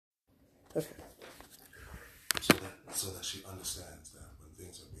Okay. So that she understands that when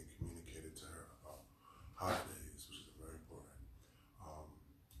things are being communicated to her about holidays, which is very important,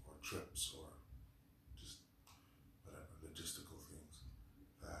 or trips, or just whatever logistical things,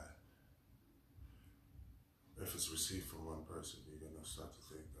 that if it's received from one person, you're gonna start to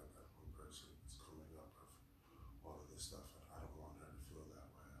think that that one person is coming up with all of this stuff, and I don't want her to feel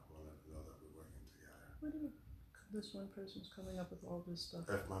that way. I want her to know that we're working together. What do you? This one person's coming up with all this stuff.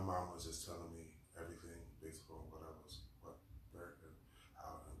 If my mom was just telling me everything based on what where, and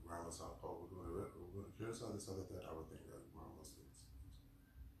how, and grandma's how, oh, we're going to here's all this other that, I would think that mom was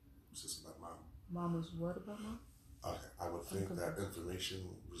just about mom. Mom was what about mom? Okay, I would think that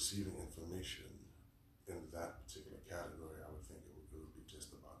receiving information in that particular category, I would think it would be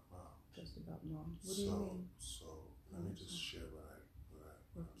just about mom. Just about mom. What do you mean? So let me just share what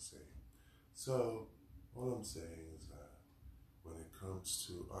I'm saying. So what I'm saying is that when it comes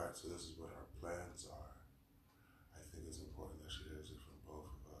to, all right, so this is what our plans are. I think it's important that she hears it from both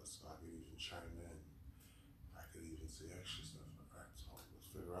of us. So I could even chime in. I could even say extra stuff. All right, so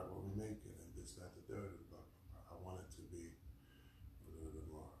let's figure out what we're making and this, that, the third. But I want it to be a little bit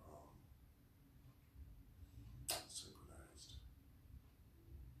more synchronized.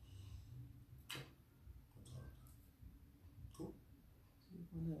 That's all. Cool.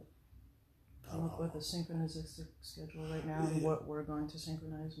 So you want to come up with a synchronistic schedule right now, and what we're going to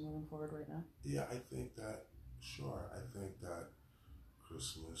synchronize moving forward right now? Yeah, I think that, sure. I think that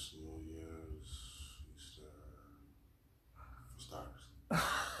Christmas, New Year's, Easter, stars.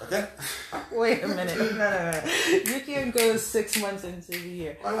 Okay? Wait a minute. No. You can't go 6 months into the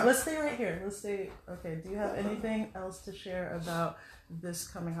year. Let's stay right here. Okay, do you have anything else to share about this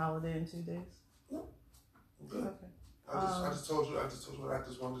coming holiday in 2 days? No. I'm good. Okay. I just told you what I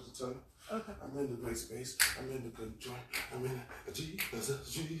just wanted to tell you. Okay. I'm in the great space. I'm in the good joy. I'm in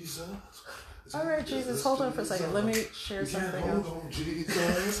Jesus. All right, Jesus. Hold on for a second. Let me share something else. Hold on,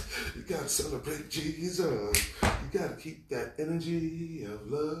 Jesus. You gotta celebrate Jesus. You gotta keep that energy of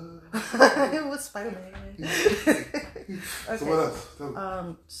love. It was Spider-Man. Okay. So what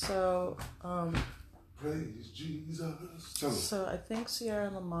else? Praise Jesus. Tell me. So I think Sierra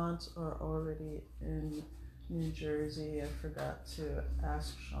and Lamont are already in New Jersey. I forgot to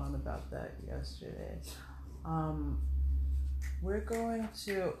ask Sean about that yesterday. We're going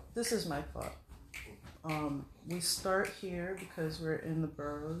to, this is my thought. We start here because we're in the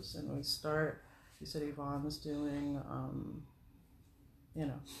boroughs, and you said Yvonne was doing,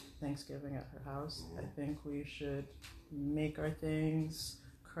 Thanksgiving at her house. I think we should make our things,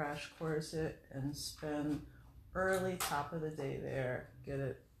 crash course it, and spend early top of the day there, get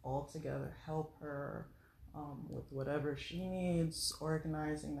it all together, help her with whatever she needs,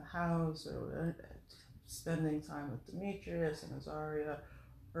 organizing the house, or spending time with Demetrius and Azaria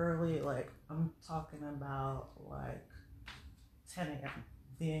early. Like, I'm talking about like 10 a.m.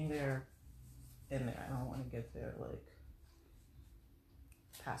 being there in there. I don't want to get there like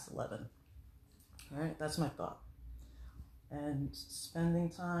past 11. All right, that's my thought. And spending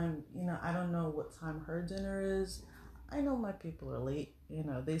time, I don't know what time her dinner is. I know my people are late.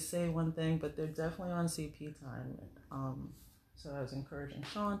 They say one thing, but they're definitely on CP time. So I was encouraging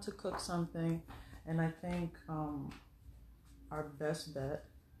Sean to cook something. And I think our best bet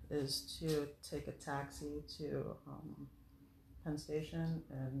is to take a taxi to Penn Station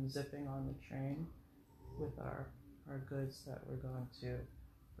and zipping on the train with our goods that we're going to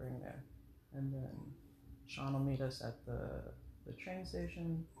bring there. And then Sean will meet us at the train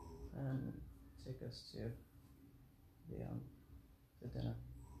station and take us to the dinner.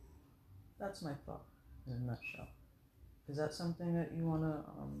 That's my thought in a nutshell. Is that something that you want to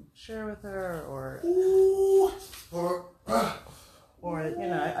share with her, or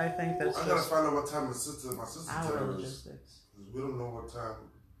I think that's I gotta find out what time my sister's our dinner logistics. is. We don't know what time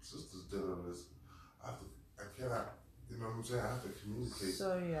sister's dinner is. I cannot. You know what I'm saying? I have to communicate.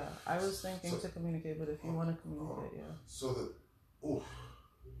 So yeah, I was thinking to communicate, but if you want to communicate, yeah. So that,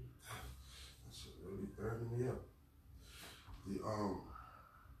 that's really burning me up. Okay.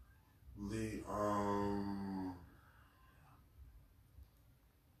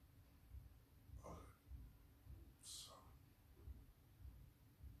 So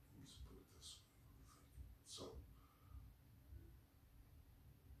let's put it this way.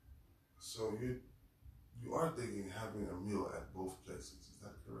 So you are thinking having a meal at both places, is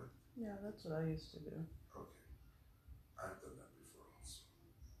that correct? Yeah, that's what I used to do. Okay. I've done that before also.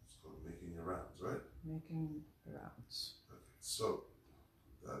 It's called making your rounds, right? Making the rounds. Okay. So,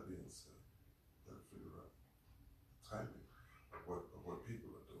 that being said, gotta figure out timing of what people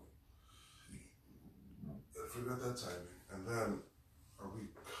are doing. Gotta figure out that timing. And then, are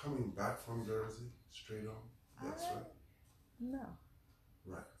we coming back from Jersey straight on? Yes, right? No.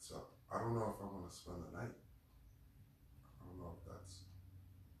 Right. So I don't know if I want to spend the night. I don't know if that's.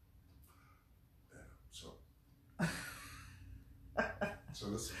 Yeah. So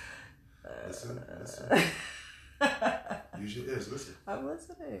listen. Use your ears. Listen. I'm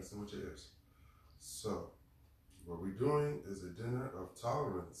listening. Listen with your ears. So what we're doing is a dinner of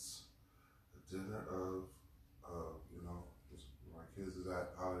tolerance, a dinner of, my kids is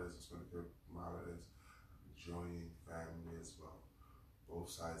at holidays, it's going to give my holidays, enjoying family as well, both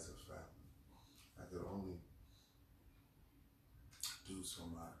sides of family. I could only do so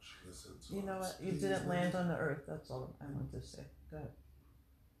much. Listen to you know what? You didn't land on the earth. That's all I want to say. Go ahead.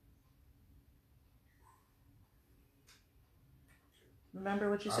 Remember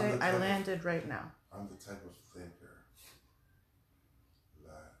what you say? I landed right now. I'm the type of thinker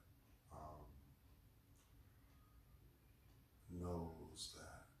that knows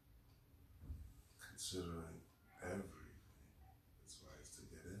that considering everything, it's wise to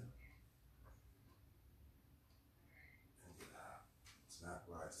get in and get out. It's not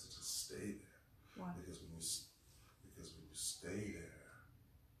wise to just stay there. Why? Because when you stay there,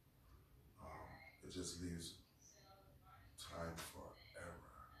 it just leaves time for error,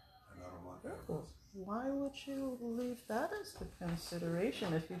 and I don't want errors. Why would you leave that as the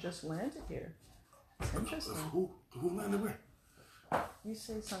consideration if you just landed here? It's interesting. Who landed where? You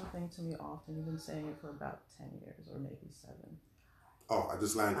say something to me often. You've been saying it for about 10 years or maybe 7. Oh, I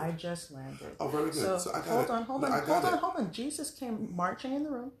just landed. I just landed. Oh, very good. So I got hold on. Jesus came marching in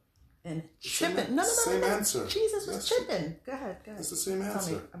the room and chipping. No. Same answer. Jesus was chipping. Go ahead. It's the same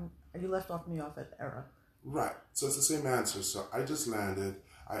answer. Tell me, you left me off at the era. Right. So it's the same answer. So I just landed.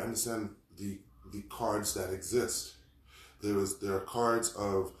 I understand the cards that exist. There are cards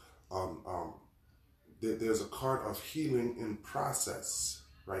of there's a card of healing in process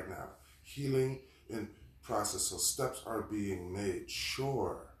right now. Healing in process. So steps are being made.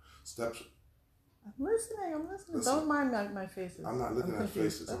 Sure. Steps. I'm listening. Listen. Don't mind my faces. I'm not looking at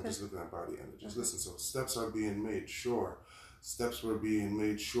faces. Okay. I'm just looking at body energies. Listen. So steps are being made. Sure. Steps were being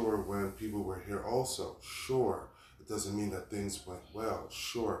made. Sure. When people were here also. Sure. It doesn't mean that things went well.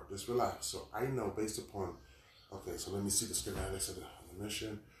 Sure. Just relax. So I know based upon. Okay. So let me see the schematics of the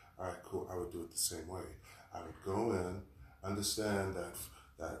mission. All right, cool. I would do it the same way. I would go in, understand that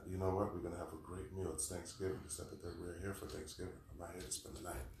you know what, we're gonna have a great meal. It's Thanksgiving. Except that we're here for Thanksgiving. I'm not here to spend the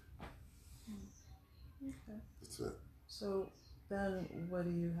night. Okay. That's it. So then, what do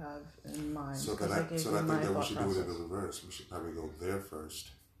you have in mind? So I think that we should do it in the reverse. We should probably go there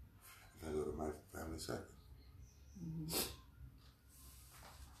first, and then go to my family second. Mm-hmm.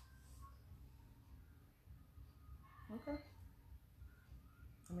 Okay.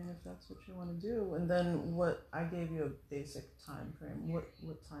 I mean, if that's what you want to do, and then what I gave you a basic time frame. What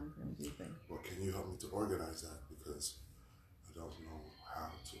time frame do you think? Well, can you help me to organize that, because I don't know how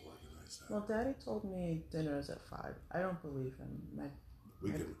to organize that. Well, Daddy told me dinner is at 5. I don't believe him.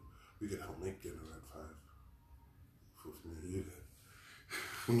 We can help make dinner at 5. For me, you can.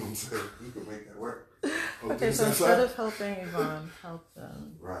 You know what I'm saying? We can make that work. Okay, so instead of helping Yvonne, help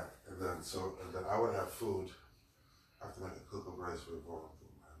them. Right, and then I would have food. I have to make a cook of rice for Yvonne.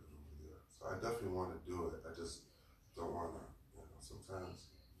 So I definitely want to do it. I just don't want to, sometimes.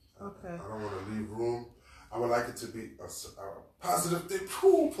 Okay. I don't want to leave room. I would like it to be a positive thing.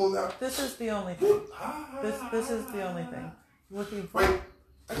 Pull out. This is the only thing. This is the only thing. Looking for. Wait.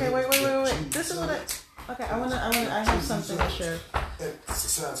 Okay, wait. This is what I have something to share.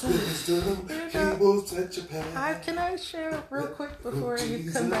 Can I share real quick before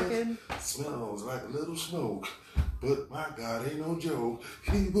you come back in? Smells like a little smoke, but my God, ain't no joke.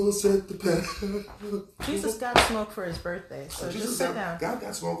 He will set the path. Jesus got smoke for his birthday, so just sit down. God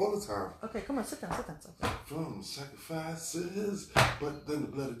got smoke all the time. Okay, come on, sit down. From sacrifices, but then the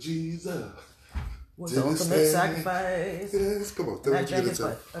blood of Jesus was the ultimate sacrifice. Yes, come on. I drank his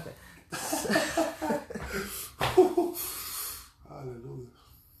blood. Okay. Hallelujah.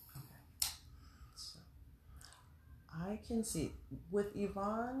 So, I can see with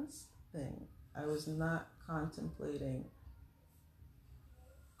Yvonne's thing, I was not contemplating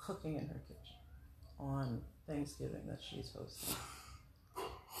cooking in her kitchen on Thanksgiving that she's hosting.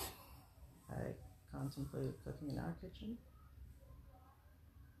 I contemplated cooking in our kitchen,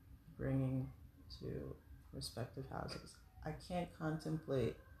 bringing to respective houses. I can't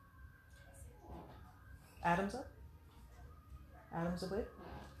contemplate. Adam's up? Adam's awake?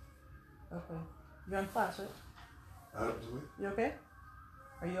 Okay. You're in class, right? Adam's awake? You okay?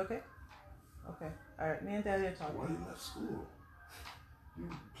 Are you okay? Okay. Alright, me and Daddy are talking. Why you left school? You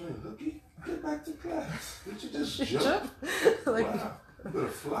playing hooky? Get back to class. Did you just jump? Like, wow. You better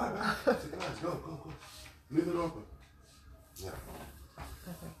fly back. Guys, go. Leave it open. Yeah.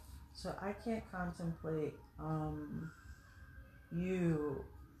 Okay. So I can't contemplate you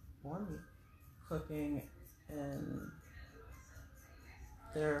or me cooking and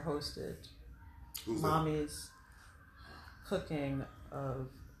they're hosted. Who's Mommy's cooking of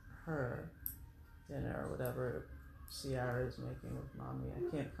her dinner or whatever Ciara is making with mommy.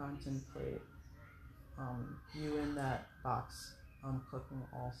 I can't contemplate you in that box cooking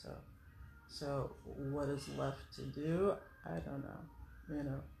also. So what is left to do? I don't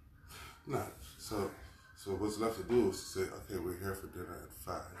know. Nah. So what's left to do is to say, okay, we're here for dinner at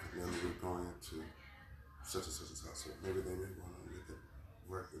 5, and then we're going into such and such house. So maybe they may want to make it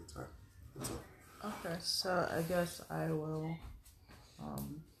work in time. That's all. Okay, so I guess I will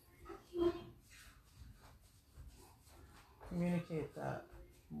communicate that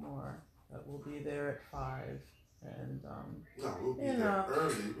more. That we'll be there at 5, and no, we'll be there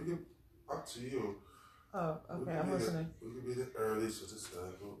early. We can up to you. Oh, okay, I'm listening. We can be there early, so just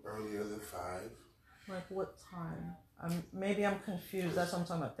go earlier than 5. Like what time? Maybe I'm confused. That's what I'm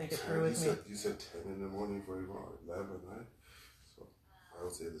talking about. Think it through with me. You said 10 in the morning for you, 11, right? So I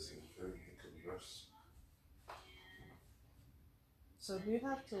would say the same thing. You can rush. So we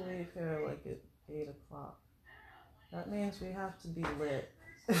have to leave here like at 8 o'clock. That means we have to be lit.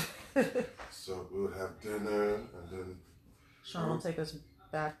 So we would have dinner and then Sean will take us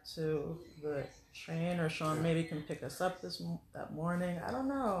back to the train, or Sean maybe can pick us up that morning. I don't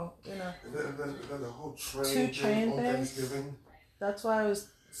know, And then the whole train Two train on things? Thanksgiving. That's why I was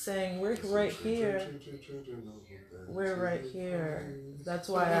saying we're right here. We're right here. That's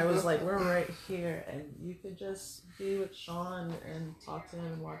why I was like, we're right here, and you could just be with Sean and talk to him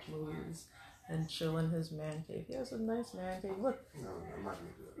and watch movies and chill in his man cave. He has a nice man cave. Look. No, I'm not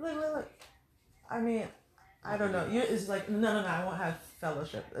gonna do that. Look. I mean, I don't know. It's like no. I won't have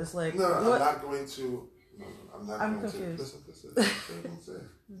fellowship. It's like no. What? I'm not going to. No, I'm not. I'm going confused. To, listen.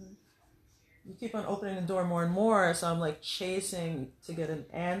 You keep on opening the door more and more, so I'm like chasing to get an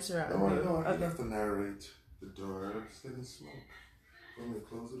answer out of you. No, I Okay. have to narrate the door. It's getting smoke. Want me to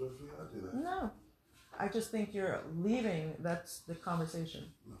close it up for you? I'll do that. No, I just think you're leaving. That's the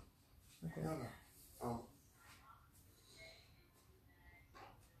conversation. No. Okay. No.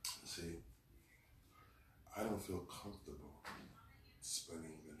 See, I don't feel comfortable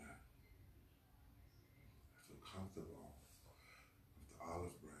spending the night. I feel comfortable with the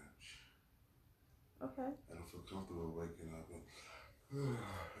olive branch. Okay. I don't feel comfortable waking up and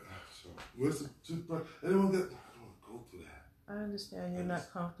so where's the toothbrush? I don't want to go through that. I understand you're not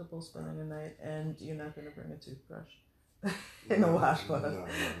comfortable spending the night, and you're not going to bring a toothbrush in a washcloth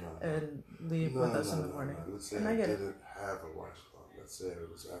and leave with us in the morning. Let's say and I get didn't have a washcloth. Let's say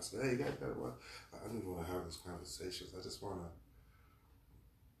I was asking, hey, you guys got a wash? I don't even want to have these conversations. I just want to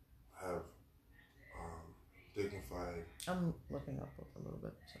have dignified. I'm looking up a little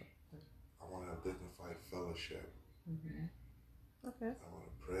bit. So. I want to have dignified fellowship. Mm-hmm. Okay. I want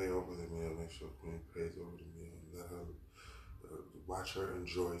to pray over the meal, make sure Queen prays over the meal, and let her watch her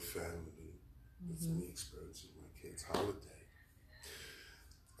enjoy family. It's me experiencing my kids' holiday.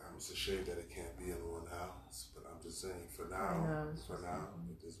 I'm just ashamed that it can't be in one house, but I'm just saying for now,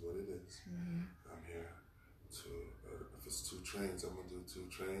 it is what it is. Mm-hmm. I'm here to, if it's 2 trains, I'm going to do 2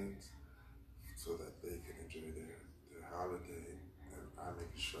 trains so that they can enjoy their holiday. And I'm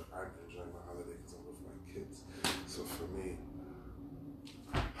making sure I'm enjoying my holiday because I'm with my kids. So for me,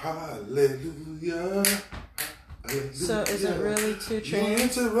 hallelujah. So is it really 2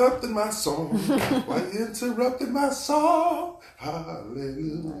 trains? You interrupted my song. Why you interrupted my song?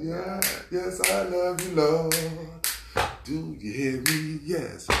 Hallelujah. Yes, I love you, Lord. Do you hear me?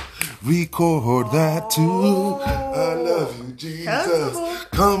 Yes. Record that too. I love you, Jesus.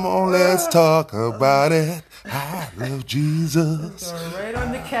 Come on, let's talk about it. I love Jesus. Going right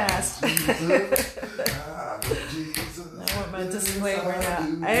on the cast. I love Jesus. I want my disclaimer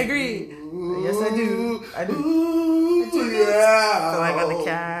now. I agree. Yes, I do. Ooh, yeah. So I got the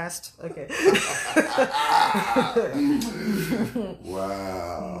cast. Okay.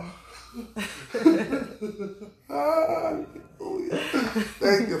 Wow. Hallelujah.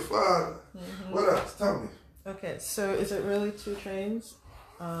 Thank you, Father. Mm-hmm. What else? Tell me. Okay, so is it really 2 trains?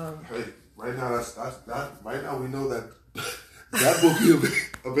 Hey, right now that's right now we know that that will be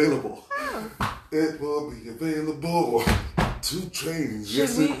available. It will be available. 2 trains.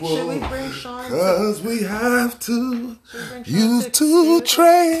 Yes, it will. Should we bring Sean? Because we have to use 2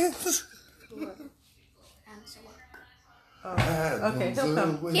 trains. Okay, he'll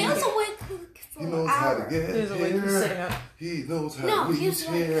come. He doesn't wait for He knows how to get He's awake, he's sitting up. He knows how to reach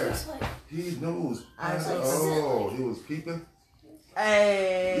here. He knows. Eyes Oh, he was peeping?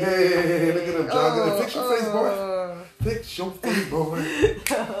 Hey. Yeah, look at him, John. Fix your face, boy. Fix your face, boy.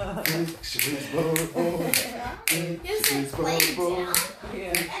 Fix your face, boy. Fix your face, boy.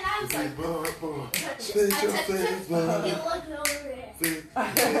 Yeah. Fix your face, boy. Fix your face, boy. Fix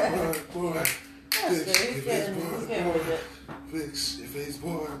your face, boy. Fix your face,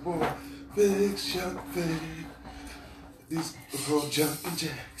 boy. Fix your face. These are called jumping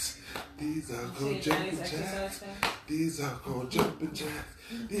jacks. These are called jumping jacks. These are called jumping jacks.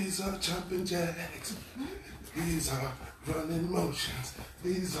 These are jumping jacks. These are running motions.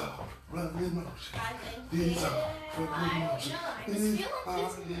 These are running motions. These are running motions. These are,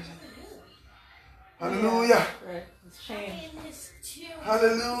 hallelujah. Right. It's changed.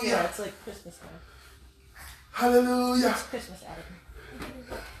 Hallelujah. Yeah, it's like Christmas now. Hallelujah. It's Christmas Adam.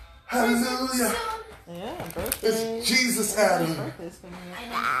 Hallelujah. Yeah, birthday. It's Jesus Adam. Birthday's coming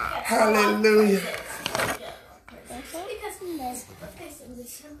up. Hallelujah.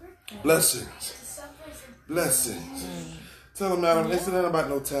 Blessings. Blessings. Tell them, Adam, this isn't about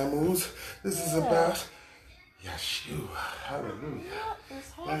no Tammuz. This is about Yeshua. Hallelujah.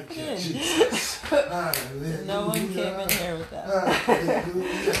 Thank you, Jesus. Hallelujah. No one came in here with that.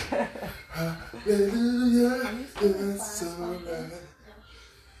 Hallelujah. Hallelujah. That's all right.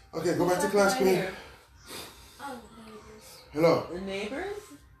 Okay, go back to class, Queen. Hello. Hello. The neighbors?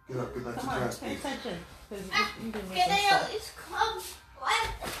 Get up, get back to Come on, class, pay please. attention. Because you can make Can some they stuff. at least come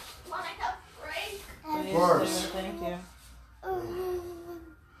when I have break? Of course. Thank you.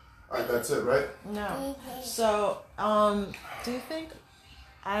 Alright, that's it, right? No. So, do you think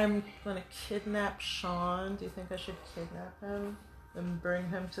I'm gonna kidnap Sean? Do you think I should kidnap him and bring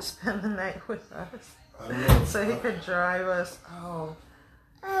him to spend the night with us? I don't know. So he could drive us. Oh.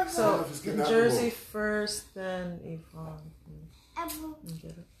 So Jersey first, then Yvonne. You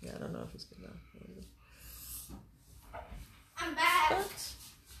get it? Yeah, I don't know if it's good enough. I'm back. But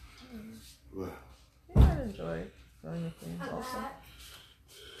What? you might enjoy going with things I'm also. back.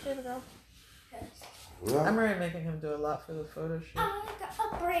 Here we go. Well, I'm already making him do a lot for the photo shoot. I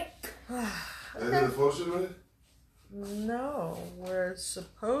got a break. is it a photo shoot already? No, we're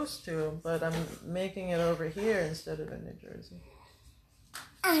supposed to, but I'm making it over here instead of in New Jersey.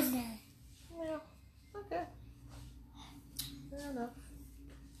 Yeah. Okay. Fair enough.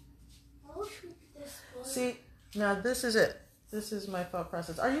 I'll shoot this one. See, now this is it. This is my thought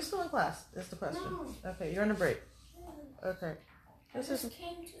process. Are you still in class? Is the question. No. Okay, you're on a break. Okay. I This just is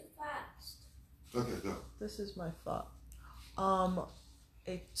came too fast. Okay, go. this is my thought.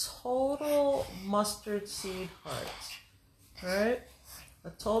 A total mustard seed heart. Right? A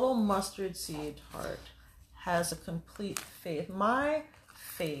total mustard seed heart has a complete faith. My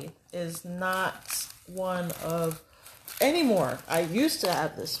faith is not one of anymore. I used to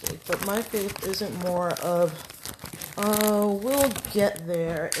have this faith, but my faith isn't more of we'll get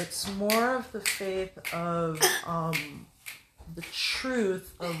there. It's more of the faith of the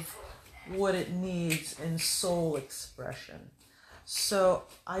truth of what it needs in soul expression. So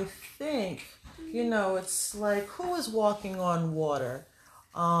I think, it's like, who was walking on water?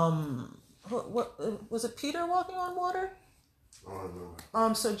 What was it? Peter walking on water? I don't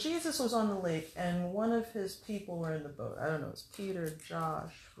remember. So Jesus was on the lake, and one of his people were in the boat. I don't know, it's Peter,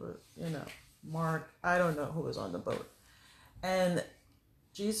 Josh, Mark. I don't know who was on the boat. And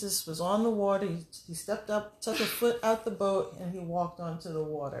Jesus was on the water. He stepped up, took a foot out the boat, and he walked onto the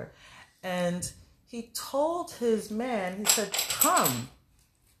water. And he told his man, he said, "Come."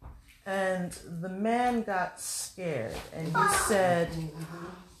 And the man got scared, and he said,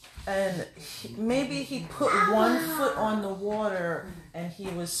 maybe he put one foot on the water, and he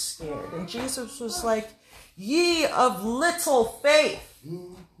was scared. And Jesus was like, "Ye of little faith."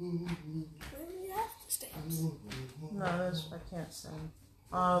 No, I can't sing.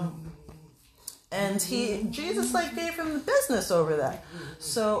 And Jesus gave him the business over that.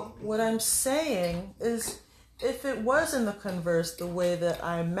 So what I'm saying is, if it was in the converse the way that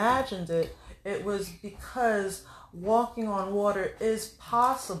I imagined it, it was because walking on water is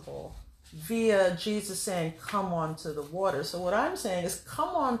possible via Jesus saying, "Come onto the water." So what I'm saying is,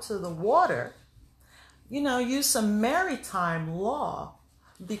 come onto the water, use some maritime law,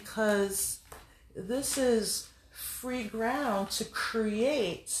 because this is free ground to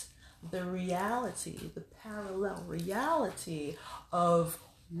create the reality, the parallel reality of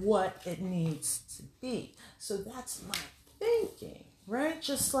what it needs to be. So that's my thinking, right?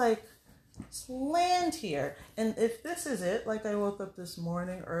 Just land here. And if this is it, I woke up this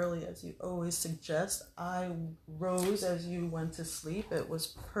morning early, as you always suggest. I rose as you went to sleep. It was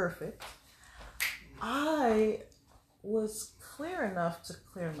perfect. I was clear enough to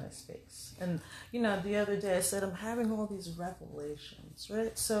clear my space. And, the other day I said, I'm having all these revelations,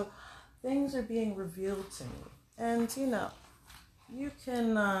 right? So things are being revealed to me. And, you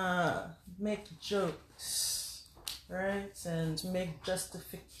can make jokes, right? And make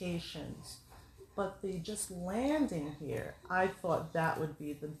justifications. But the just landing here, I thought that would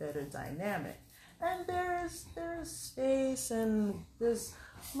be the better dynamic. And there's space, and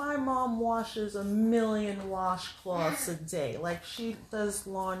my mom washes 1 million washcloths a day. Like, she does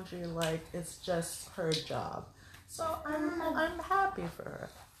laundry like it's just her job. So I'm happy for her.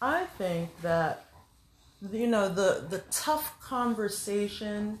 I think that the tough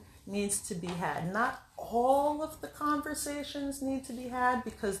conversation needs to be had. Not all of the conversations need to be had,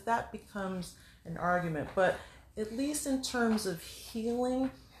 because that becomes an argument. But at least in terms of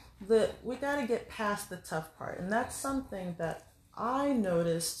healing, we got to get past the tough part. And that's something that I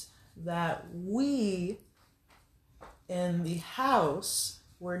noticed that we in the house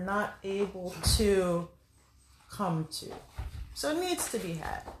were not able to come to. So it needs to be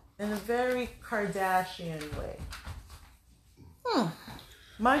had in a very Kardashian way.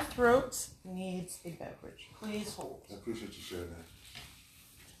 My throat needs a beverage. Please hold. I appreciate you sharing that.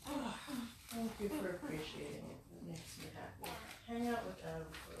 Thank you for appreciating it. It makes me happy. Hang out with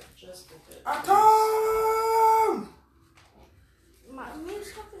Adam for just a bit. I come!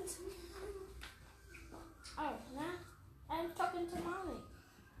 Mommy's talking to me. Oh, nah. I'm talking to mommy.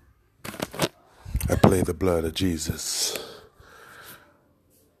 I play the blood of Jesus.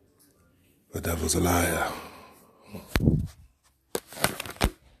 The devil's a liar.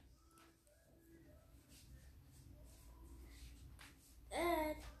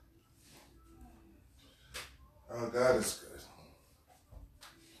 Dad. Oh, God is good.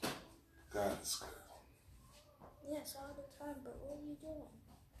 God is good. Yes, all the time, but what are you doing?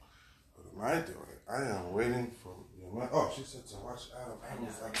 What am I doing? I am waiting for your mother. Oh, she said to watch Adam. I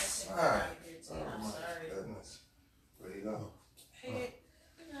was outside. Oh, my goodness. Where you go? Hey,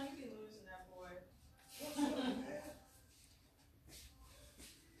 you be losing that boy.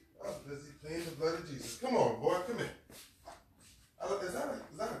 Oh, busy playing the blood of Jesus. Come on, boy. Come here. Is that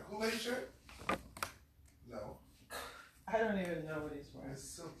a Kool-Aid shirt? No. I don't even know what he's wearing. It's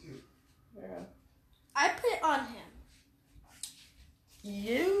so cute. Yeah. I put it on him.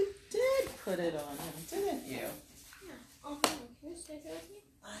 You did put it on him, didn't you? Yeah. Oh, can you stay here with me?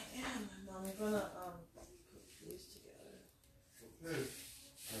 I am. I'm gonna put these together. Okay.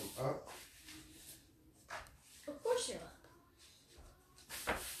 I'm up. Of course you're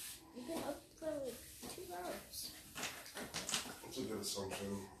up. You've been up for like 2 hours. It's a good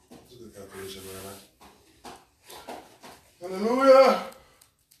assumption. It's a good calculation, man. Hallelujah!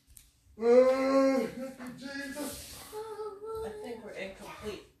 Thank you, Jesus. I think we're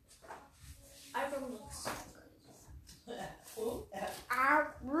incomplete. Our room looks so good. Who? Our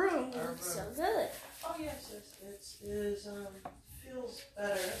room looks so good. Oh yes, it feels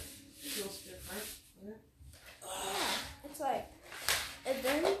better. Feels different. Yeah, it's like a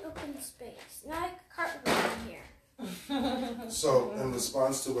very open space, not like a carpet in here. So, in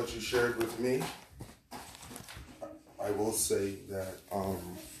response to what you shared with me, I will say that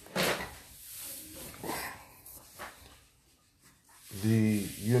the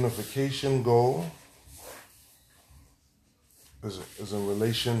unification goal is in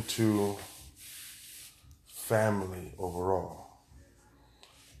relation to family overall.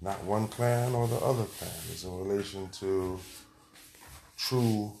 Not one clan or the other clan. It's in relation to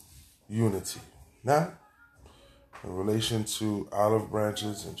true unity. Not in relation to olive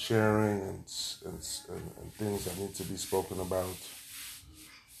branches and sharing and things that need to be spoken about.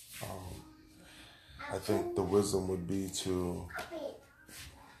 I think the wisdom would be to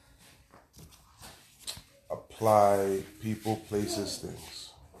apply people, places,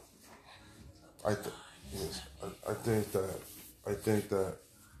 things. I think that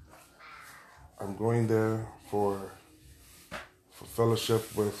I'm going there for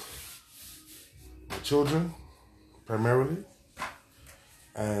fellowship with my children, primarily,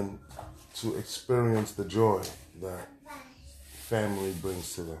 and to experience the joy that family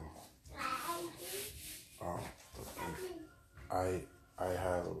brings to them. I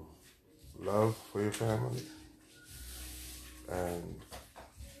have love for your family, and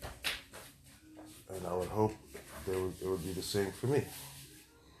I would hope it would be the same for me.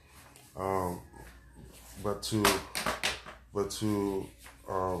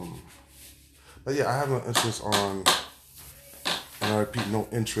 But yeah, I have no interest on, and I repeat, no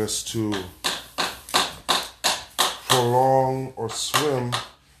interest to prolong or swim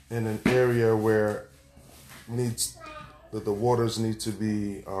in an area where the waters need to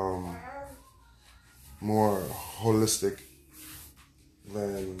be more holistic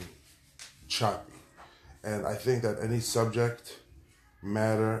than choppy. And I think that any subject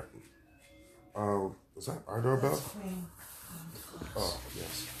matter, is that our doorbell? Oh,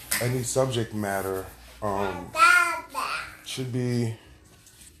 yes. Any subject matter should be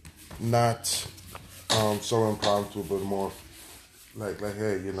not so impromptu, but more like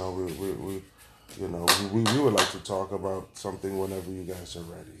hey, we would like to talk about something whenever you guys are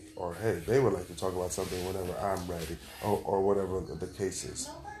ready, or hey, they would like to talk about something whenever I'm ready, or whatever the case is.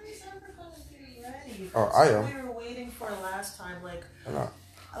 Nobody's ever gonna be ready. Oh, I am. We were waiting for last time. Like,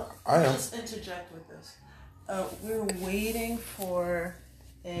 I am. Just interject with this. We were waiting for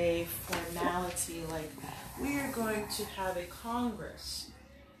a formality, like we are going to have a Congress.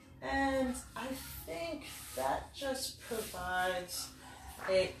 And I think that just provides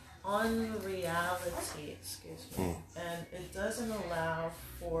a unreality, and it doesn't allow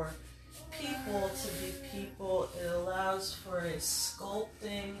for people to be people. It allows for a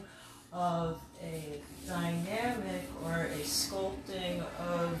sculpting of a dynamic, or a sculpting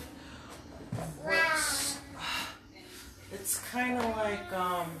of what's. It's kind of like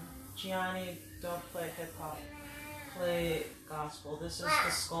Gianni, don't play hip hop, play gospel. This is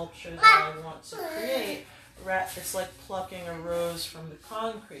the sculpture that I want to create. It's like plucking a rose from the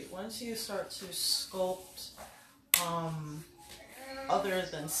concrete. Once you start to sculpt other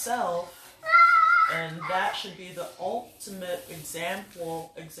than self, and that should be the ultimate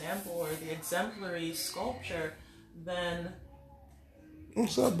example, or the exemplary sculpture, then...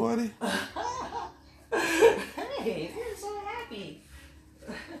 What's up, buddy? Hey, you're so happy.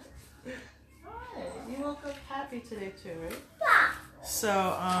 Hi, you woke up happy today too, right? So,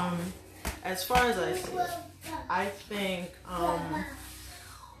 as far as I see it, I think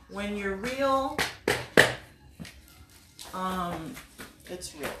when you're real,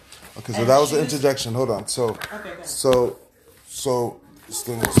 it's real. Okay, so that was the interjection. Hold on. So, okay, so this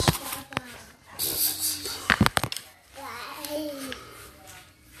thing is.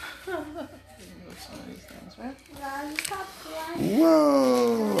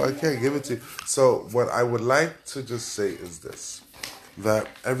 Whoa! I can't give it to you. So, what I would like to just say is this: that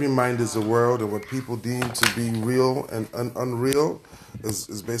every mind is a world, and what people deem to be real and unreal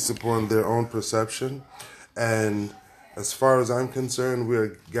is based upon their own perception. And as far as I'm concerned, we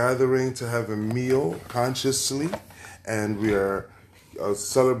are gathering to have a meal consciously, and we are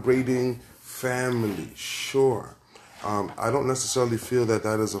celebrating family. Sure. I don't necessarily feel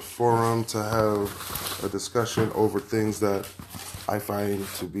that is a forum to have a discussion over things that I find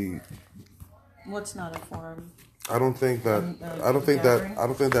to be. What's not a forum? I don't think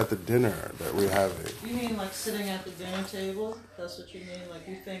that the dinner that we're having. You mean like sitting at the dinner table? That's what you mean? Like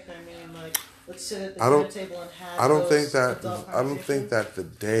you think I mean like let's sit at the dinner table and have. I don't think that the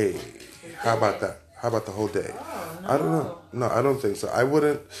day. How about that? How about the whole day? Oh, no. I don't know. No, I don't think so. I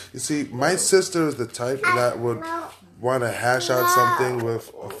wouldn't. You see, my sister is the type that would want to hash out something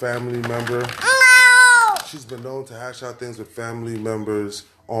with a family member. She's been known to hash out things with family members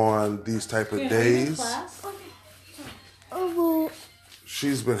on these type of days.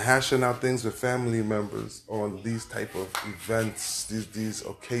 She's been hashing out things with family members on these type of events, these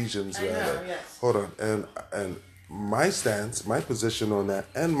occasions. Yes. Hold on, and my stance, my position on that,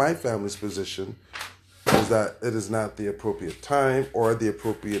 and my family's position is that it is not the appropriate time or the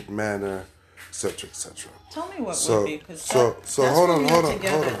appropriate manner, etc., etc. Tell me what So would be, because hold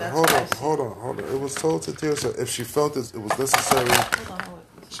on. It was told to Tirsa if she felt it was necessary.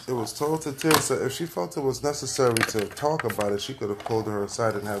 It was told to Tirsa if she felt it was necessary to talk about it, she could have pulled her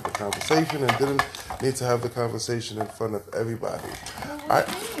aside and had the conversation, and didn't need to have the conversation in front of everybody.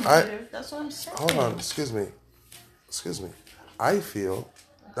 That's what I'm saying. Hold on, excuse me. I feel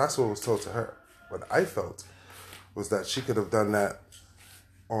that's what was told to her. What I felt was that she could have done that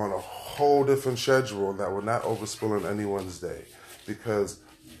on a whole different schedule that would not overspill on anyone's day, because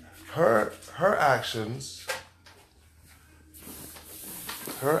her actions,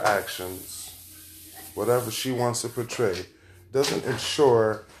 whatever she wants to portray, doesn't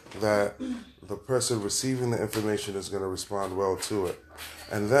ensure that the person receiving the information is going to respond well to it.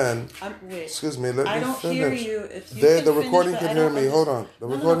 And then, excuse me, let me finish. I don't hear you. If you the recording can hear me. Hold on. The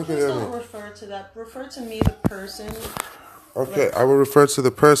recording can hear me. Don't refer to that. Refer to me, the person. Okay, I will refer to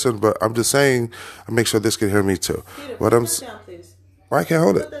the person, but I'm just saying, I make sure this can hear me too. Peter, what put that down, please. Why I can't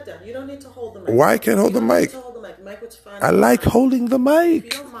hold it? Put that down. You don't need to hold the mic. Why I can't hold the mic? You don't need to hold the mic. The mic was fine. I like holding the mic.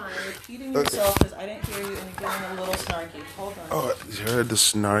 If you don't mind repeating yourself, because I didn't hear you and you're getting a little snarky. Hold on. Oh, you heard the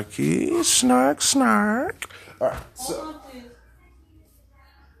snarky? Snark. All right. Hold on, please.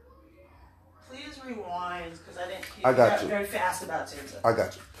 Please rewind, because I didn't hear I got you. very fast about it. I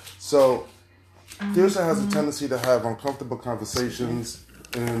got you. So, Theosa has a tendency to have uncomfortable conversations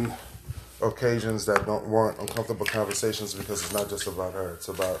in occasions that don't warrant uncomfortable conversations because it's not just about her, it's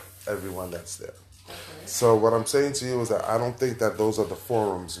about everyone that's there. So what I'm saying to you is that I don't think that those are the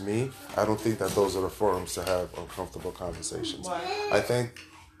forums, I don't think that those are the forums to have uncomfortable conversations. Why? I think,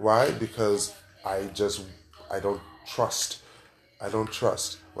 why? Because I don't trust. I don't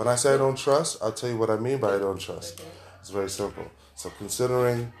trust. When I say I don't trust, I'll tell you what I mean by I don't trust. It's very simple. So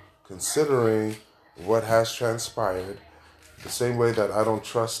considering what has transpired, the same way that I don't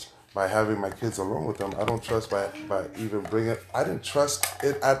trust by having my kids alone with them, I don't trust by even bringing. I didn't trust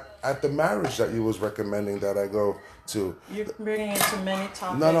it at the marriage that you was recommending that I go to. You're bringing into many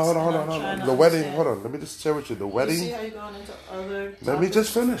topics. No, hold on. The wedding. Hold on. Let me just share with you the wedding. You see how you're going into other topics? Let me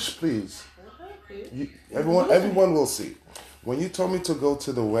just finish, please. Okay. Everyone will see. When you told me to go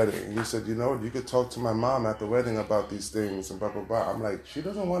to the wedding, you said, you know, you could talk to my mom at the wedding about these things and blah, blah, blah. I'm like, she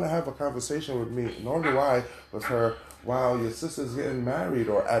doesn't want to have a conversation with me, nor do I with her, while your sister's getting married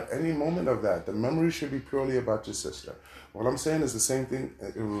or at any moment of that. The memory should be purely about your sister. What I'm saying is the same thing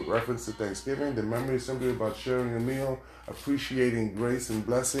in reference to Thanksgiving. The memory is simply about sharing a meal, appreciating grace and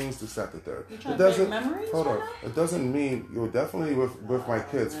blessings, this, that, the third. It doesn't, memories hold on. It doesn't mean, you're definitely with my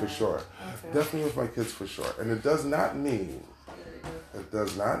kids for sure. Okay. Definitely with my kids for sure. And it does not mean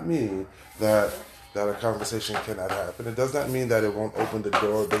that a conversation cannot happen. It does not mean that it won't open the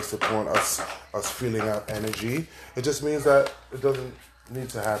door based upon us feeling out energy. It just means that it doesn't need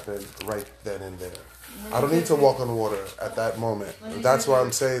to happen right then and there. I don't need to walk on water at that moment. That's why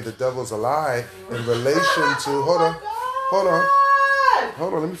I'm saying the devil's a lie in relation to. Hold on.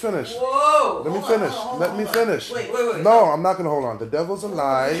 Let me finish. Whoa! Let me finish. Wait. No, I'm not going to hold on. The devil's a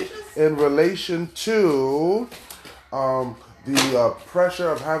lie in relation to the pressure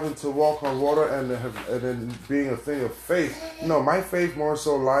of having to walk on water and then being a thing of faith. No, my faith more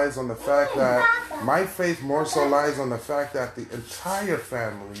so lies on the fact that the entire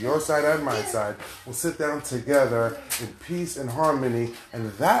family, your side and my side, will sit down together in peace and harmony.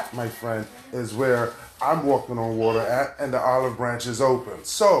 And that, my friend, is where I'm walking on water at, and the olive branch is open.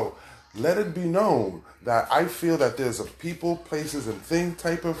 So let it be known that I feel that there's a people, places, and thing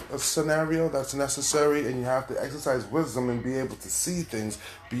type of a scenario that's necessary, and you have to exercise wisdom and be able to see things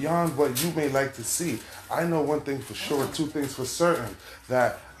beyond what you may like to see. I know one thing for sure, two things for certain,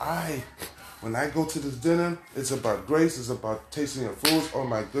 that when I go to this dinner, it's about grace, it's about tasting your foods. Oh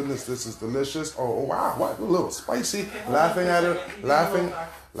my goodness, this is delicious. Oh wow, what a little spicy. Laughing at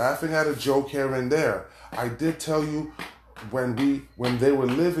a joke here and there. I did tell you when they were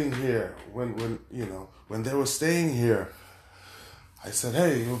living here, when they were staying here, I said,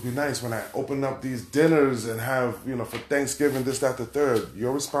 hey, it would be nice when I open up these dinners and have, for Thanksgiving, this, that, the third.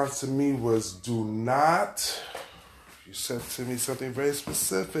 Your response to me was, do not. You said to me something very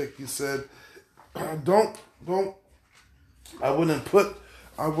specific. You said, don't. I wouldn't put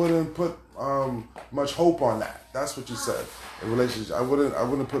much hope on that. That's what you said. In relationship, I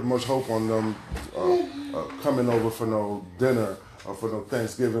wouldn't put much hope on them coming over for no dinner or for no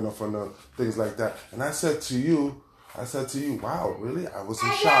Thanksgiving or for no things like that. And I said to you, wow, really? I was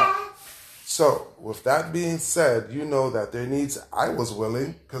in shock. So with that being said, you know that I was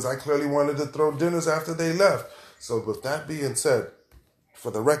willing, because I clearly wanted to throw dinners after they left. So with that being said,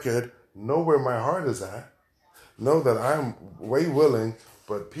 for the record, know where my heart is at. Know that I'm way willing,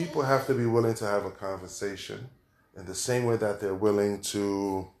 but people have to be willing to have a conversation in the same way that they're willing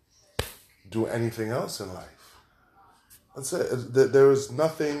to do anything else in life. That's it. There is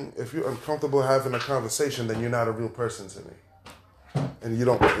nothing. If you're uncomfortable having a conversation, then you're not a real person to me, and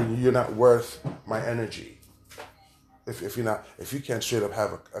you're not worth my energy. If you can't straight up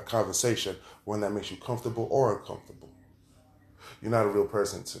have a conversation, one that makes you comfortable or uncomfortable, you're not a real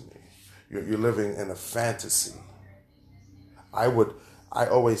person to me. You're living in a fantasy. I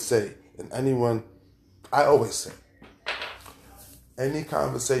always say, any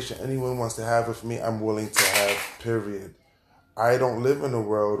conversation anyone wants to have with me, I'm willing to have, period. I don't live in a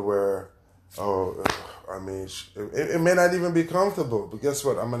world where, it may not even be comfortable, but guess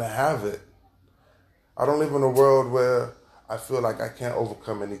what? I'm going to have it. I don't live in a world where I feel like I can't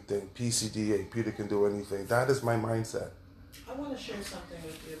overcome anything. PCDA, Peter can do anything. That is my mindset. I want to share something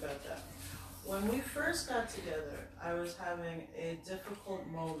with you about that. When we first got together, I was having a difficult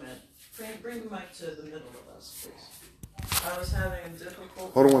moment. Bring the mic to the middle of us, please. I was having a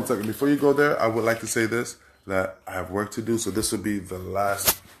difficult Hold on 1 second. Before you go there, I would like to say this, that I have work to do, so this will be the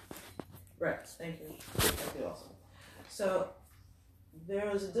last. Right. Thank you. Thank you also. So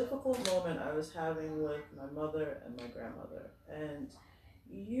there was a difficult moment I was having with my mother and my grandmother, and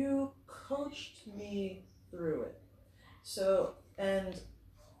you coached me through it. So, and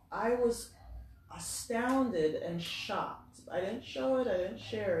I astounded and shocked. I didn't show it, I didn't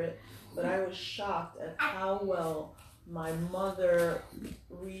share it, but I was shocked at how well my mother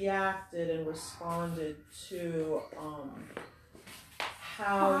reacted and responded to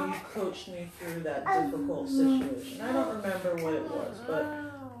how you coached me through that difficult situation. I don't remember what it was, but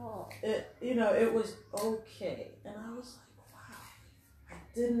it was okay. And I was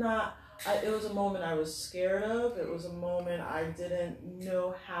like, wow, it was a moment I was scared of. It was a moment I didn't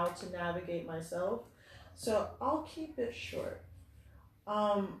know how to navigate myself. So I'll keep it short.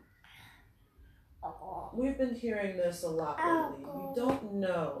 We've been hearing this a lot lately. You don't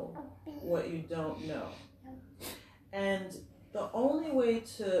know what you don't know. And the only way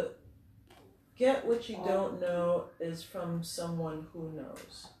to get what you don't know is from someone who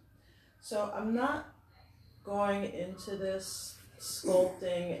knows. So I'm not going into this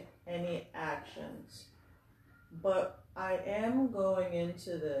sculpting any actions, but I am going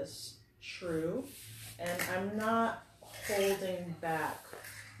into this true, and I'm not holding back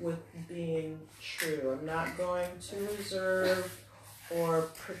with being true. I'm not going to reserve or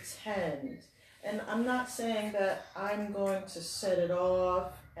pretend. And I'm not saying that I'm going to set it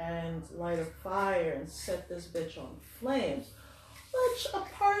off and light a fire and set this bitch on flames, which a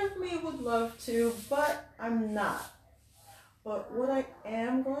part of me would love to, but I'm not. But what I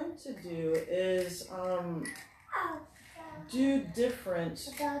am going to do is do different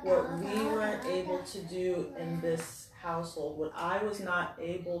what we weren't able to do in this household, what I was not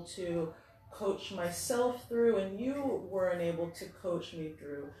able to coach myself through and you weren't able to coach me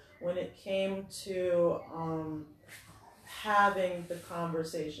through when it came to having the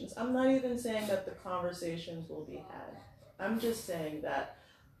conversations. I'm not even saying that the conversations will be had. I'm just saying that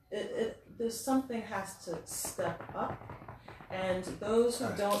there's something has to step up. And those who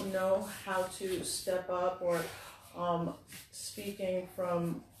don't know how to step up, or speaking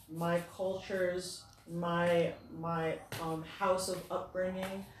from my cultures, my house of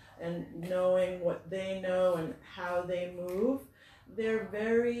upbringing, and knowing what they know and how they move, they're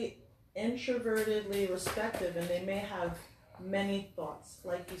very introvertedly receptive, and they may have many thoughts.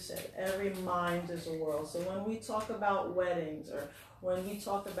 Like you said, every mind is a world. So when we talk about weddings, or when we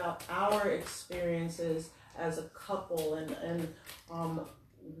talk about our experiences as a couple, and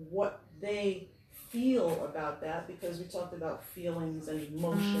what they feel about that, because we talked about feelings and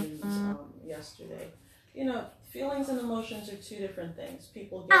emotions yesterday. Feelings and emotions are two different things.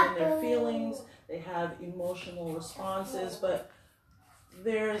 People get in their feelings, they have emotional responses, but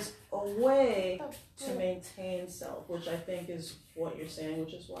there's a way to maintain self, which I think is what you're saying,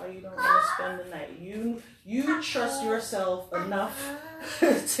 which is why you don't want to spend the night. You trust yourself enough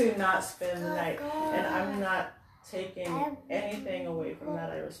to not spend the night. And I'm not taking anything away from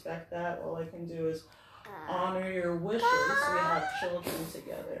that. I respect that. All I can do is honor your wishes. We have children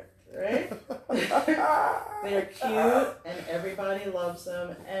together, right? They're cute and everybody loves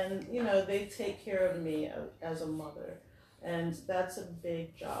them, and they take care of me as a mother, and that's a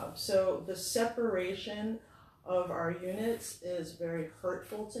big job. So the separation of our units is very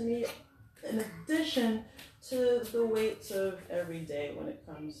hurtful to me, in addition to the weights of every day when it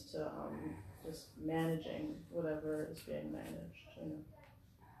comes to just managing whatever is being managed.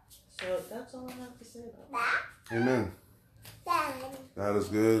 So that's all I have to say about that. Amen. That is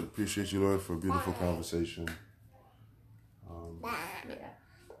good. Appreciate you, Lord, for a beautiful conversation.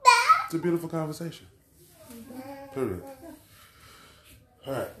 It's a beautiful conversation. Period.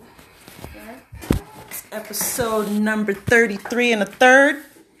 All right. Episode number 33 and a third,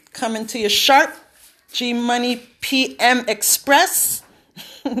 coming to you sharp. G Money PM Express.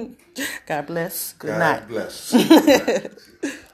 God bless. Good night. God bless.